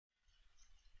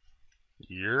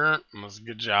Yeah, what's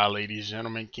good, y'all, ladies,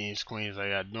 gentlemen, kings, queens? How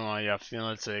y'all doing? How y'all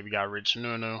feeling today? We got Rich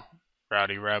Nunu,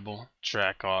 Rowdy Rebel,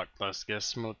 TRACKHAWK. Let's get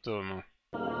smooth to it, man.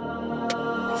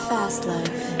 Fast life.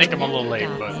 I think I'm a little late,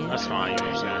 but that's fine. You know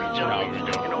what I'm saying? You know how we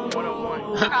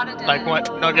do. Like what?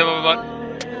 Don't give a fuck.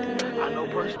 I know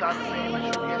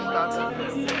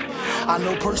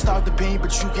perks stop the pain,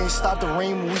 but you can't stop the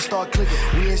rain when we start clicking.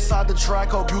 We inside the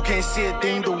TRACKHAWK, you can't see a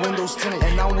thing, the windows tinted.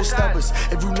 And I'm with steppers.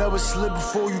 If you never slid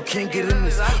before, you can't get in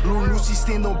this. Nunu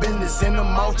stand on business, in the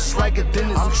mouth just like a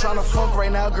dentist. I'm tryna fuck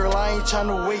right now, girl, I ain't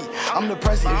tryna wait. I'm the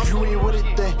president. If you ain't with it,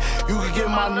 then you can give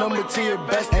my number to your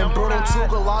best. And bro don't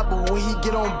talk a lot, but when he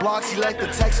get on blocks, he like to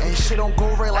text. And shit don't go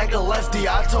right like a lefty.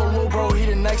 I told lil bro he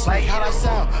the next. Like how that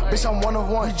sound? Bitch, I'm one of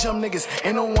one. We jump niggas,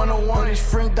 ain't no one-on-one. His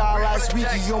friend died last week,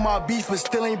 he on my beef, but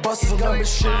still ain't bustin' his gun. But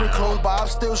sharing clothes, but I'm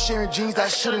still sharing jeans,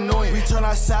 that shit annoying. We turn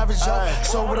our savage up,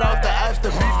 so without the after,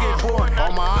 beef get boring.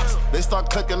 All my ops, they start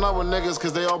clicking up with niggas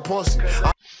cause they all pussy.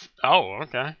 Oh,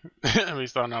 okay. We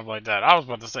starting off like that. I was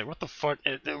about to say, what the fuck?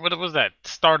 What was that?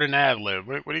 Start an ad lib.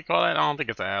 What do you call that? I don't think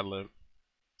it's an ad lib.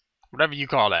 Whatever you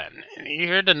call that. You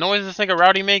hear the noise this nigga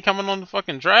Rowdy made coming on the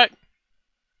fucking track?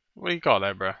 What do you call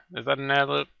that, bro? Is that an ad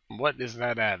lib? What is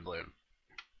that ad lib?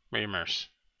 Immerse.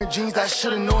 Jeans, that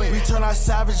shit annoying. We turn our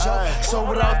savage up, so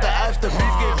without the after, beef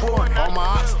get boring. All my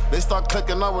ops, they start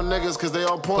clicking up with niggas cause they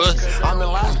all pussy. I'm in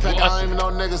last pick, I don't even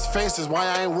know niggas' faces, why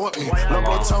I ain't with me. Lil'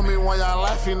 bro tell me when y'all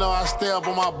laugh, you know I stay up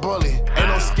on my bully. Ain't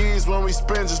no skis when we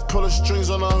spin, just pull the strings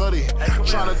on the hoodie.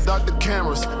 Tryna duck the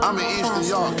cameras, I'm in Eastern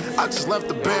York, I just left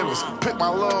the Bama's. Pick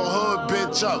my little hood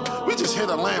bitch up, we just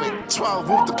hit Atlantic. 12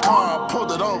 whooped the car,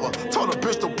 pulled it over, told the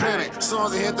bitch to panic. Soon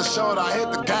as he hit the shoulder, I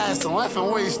hit the gas and left him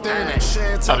where he standing.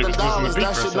 Shit, $10,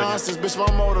 that shit nonsense, bitch, my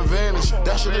motor vanish.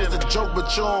 That shit is a joke,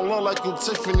 but you don't look like you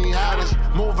Tiffany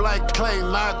Haddish. Move like Clay,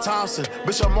 not Thompson,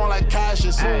 bitch, I'm more like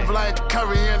Cassius. Move like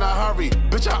Curry in a hurry,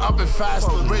 bitch, I up it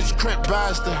faster. Rich crip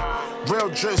bastard, real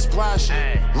drip splashing,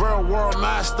 real world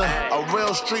master, a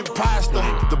real street pastor.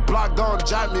 The block gon'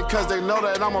 jack me cause they know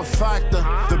that I'm a factor.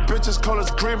 The bitches call us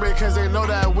Green Bay cause they know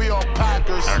that we all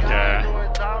Packers. Okay.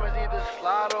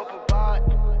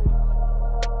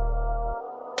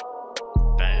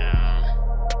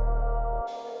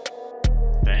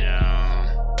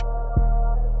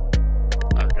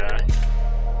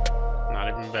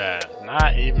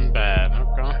 Not even bad,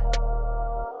 okay.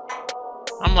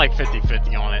 I'm like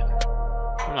 50-50 on it.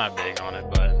 I'm not big on it,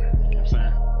 but, you know what I'm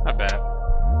saying? Not bad.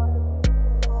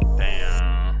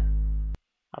 Damn.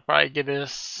 I'll probably give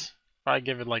this,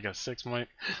 give it like a 6.7,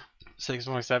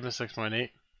 6.8.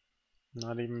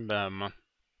 Not even bad, man.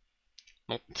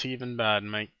 Not even bad,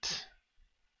 mate.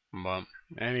 But,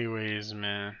 anyways,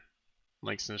 man.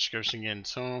 Links in the description getting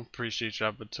tuned. Appreciate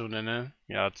y'all for tuning in.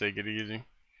 Y'all take it easy.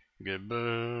 Goodbye.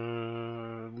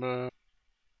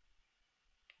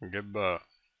 Goodbye.